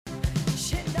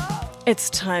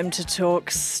It's time to talk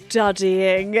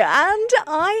studying, and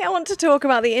I want to talk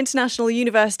about the International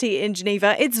University in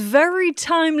Geneva. It's very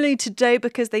timely today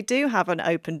because they do have an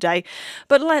open day,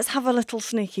 but let's have a little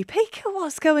sneaky peek at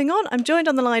what's going on. I'm joined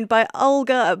on the line by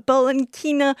Olga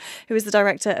Bolenkina, who is the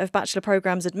Director of Bachelor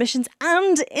Programmes Admissions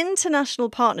and International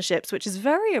Partnerships, which is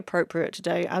very appropriate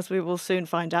today, as we will soon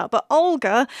find out. But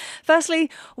Olga,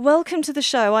 firstly, welcome to the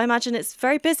show. I imagine it's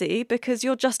very busy because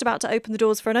you're just about to open the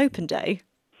doors for an open day.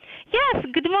 Yes,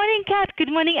 good morning, Kat. Good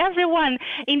morning, everyone.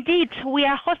 Indeed, we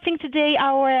are hosting today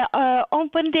our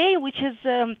open day, which is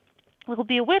will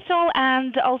be virtual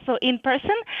and also in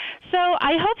person. So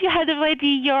I hope you had already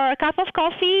your cup of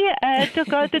coffee to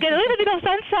get a little bit of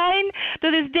sunshine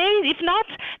to this day. If not,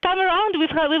 come around.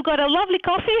 We've got a lovely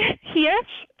coffee here.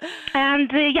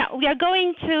 And we are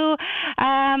going to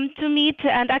meet,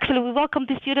 and actually we welcome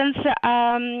the students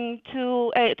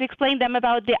to explain them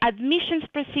about the admissions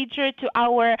procedure to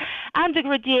our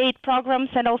undergraduate programs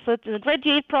and also to the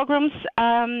graduate programs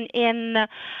in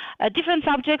different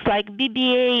subjects like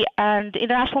BBA and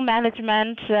international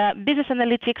management, business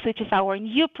analytics, which is our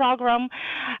new program,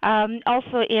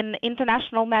 also in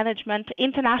international management,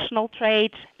 international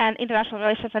trade, and international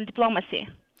relations and diplomacy.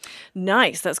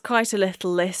 Nice. That's quite a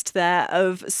little list there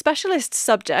of specialist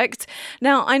subjects.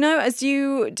 Now, I know as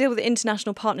you deal with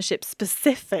international partnerships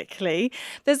specifically,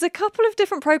 there's a couple of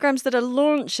different programs that are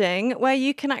launching where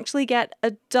you can actually get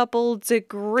a double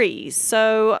degree.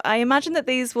 So I imagine that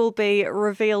these will be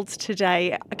revealed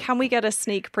today. Can we get a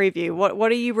sneak preview?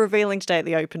 What are you revealing today at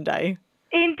the open day?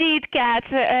 Indeed, Kat.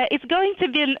 It's going to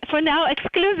be, for now,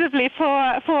 exclusively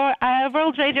for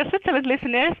World Radio Switzerland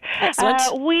listeners.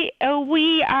 Excellent.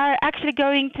 We are actually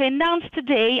going to announce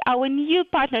today our new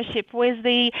partnership with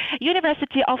the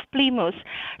University of Plymouth.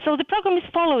 So the program is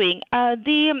following.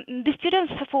 The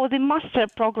students for the master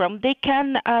program, they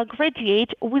can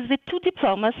graduate with the two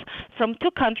diplomas from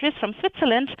two countries, from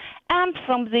Switzerland and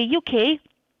from the UK,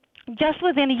 just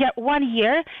within 1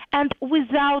 year and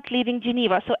without leaving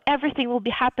Geneva. So everything will be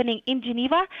happening in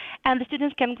Geneva, and the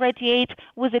students can graduate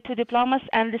with the two diplomas,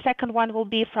 and the second one will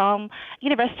be from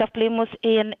University of Plymouth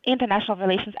in international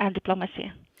relations and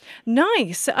diplomacy.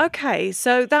 Nice. Okay,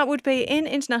 so that would be in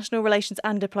international relations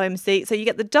and diplomacy. So you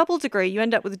get the double degree. You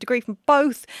end up with a degree from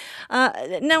both.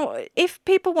 Now, if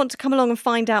people want to come along and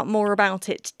find out more about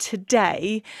it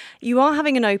today, you are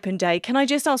having an open day. Can I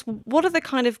just ask, what are the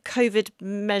kind of COVID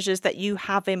measures that you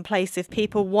have in place if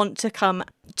people want to come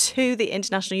to the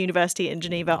International University in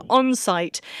Geneva on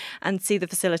site and see the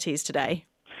facilities today?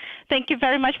 Thank you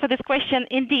very much for this question.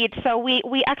 Indeed, so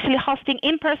we actually hosting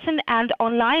in person and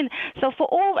online. So for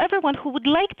everyone who would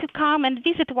like to come and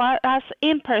visit us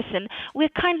in person, we're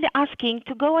kindly asking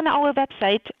to go on our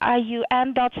website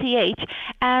iun.ch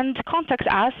and contact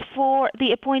us for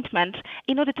the appointment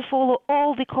in order to follow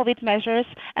all the COVID measures.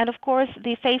 And of course,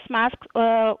 the face mask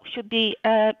should be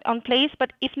on place.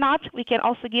 But if not, we can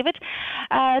also give it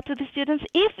to the students.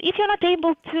 If you're not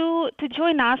able to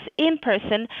join us in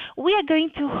person, we are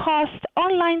going to host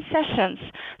online sessions.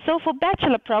 So for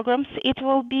bachelor programs, it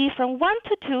will be from 1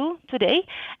 to 2 today,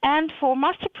 and for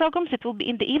master programs, it will be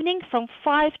in the evening from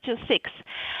 5 to 6.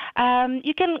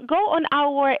 You can go on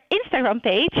our Instagram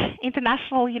page,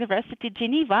 International University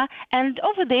Geneva, and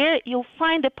over there you'll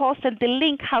find a post and the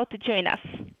link how to join us.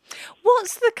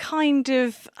 What's the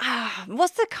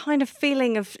kind of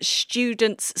feeling of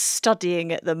students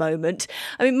studying at the moment?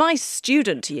 I mean, my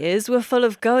student years were full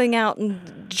of going out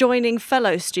and joining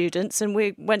fellow students, and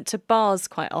we went to bars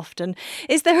quite often.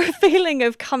 Is there a feeling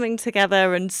of coming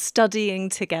together and studying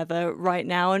together right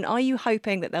now? And are you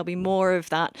hoping that there'll be more of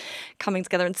that coming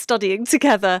together and studying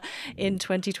together in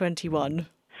 2021?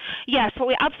 Yes,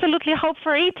 we absolutely hope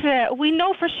for it. We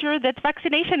know for sure that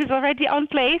vaccination is already on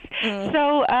place.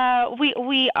 So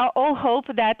we all hope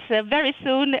that very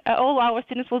soon all our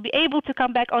students will be able to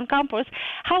come back on campus.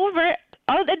 However,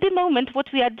 at the moment, what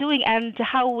we are doing and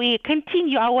how we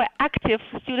continue our active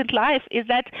student life is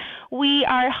that we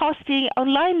are hosting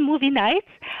online movie nights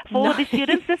for the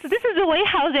students. This is the way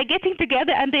how they're getting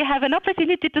together and they have an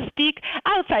opportunity to speak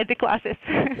outside the classes.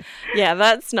 Yeah,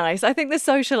 that's nice. I think the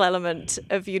social element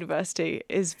of university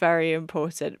is very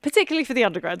important, particularly for the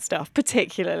undergrad stuff,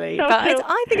 particularly. So but true.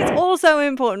 I think it's also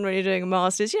important when you're doing a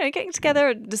master's, getting together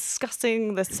and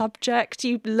discussing the subject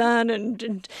you learn,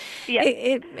 and Yes.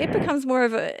 it becomes more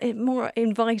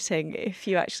inviting if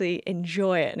you actually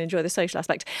enjoy it and enjoy the social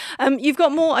aspect. You've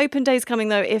got more open days coming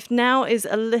though. If now is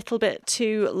a little bit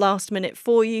too last minute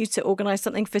for you to organise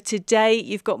something for today,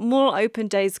 you've got more open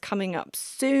days coming up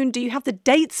soon. Do you have the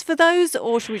dates for those,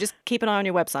 or should we just keep an eye on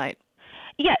your website?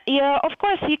 Yeah, of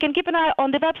course, you can keep an eye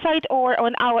on the website or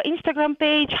on our Instagram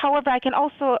page. However, I can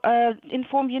also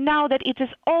inform you now that it is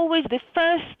always the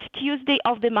first Tuesday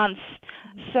of the month.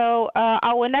 So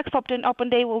our next open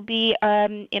day will be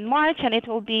in March, and it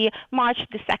will be March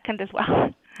the 2nd as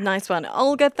well. Nice one.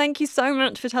 Olga, thank you so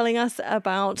much for telling us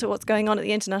about what's going on at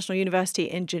the International University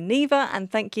in Geneva. And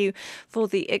thank you for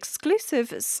the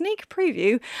exclusive sneak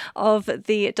preview of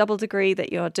the double degree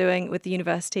that you're doing with the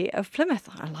University of Plymouth.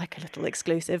 I like a little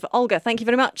exclusive. Olga, thank you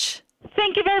very much.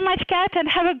 Thank you very much, Kat, and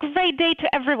have a great day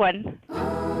to everyone.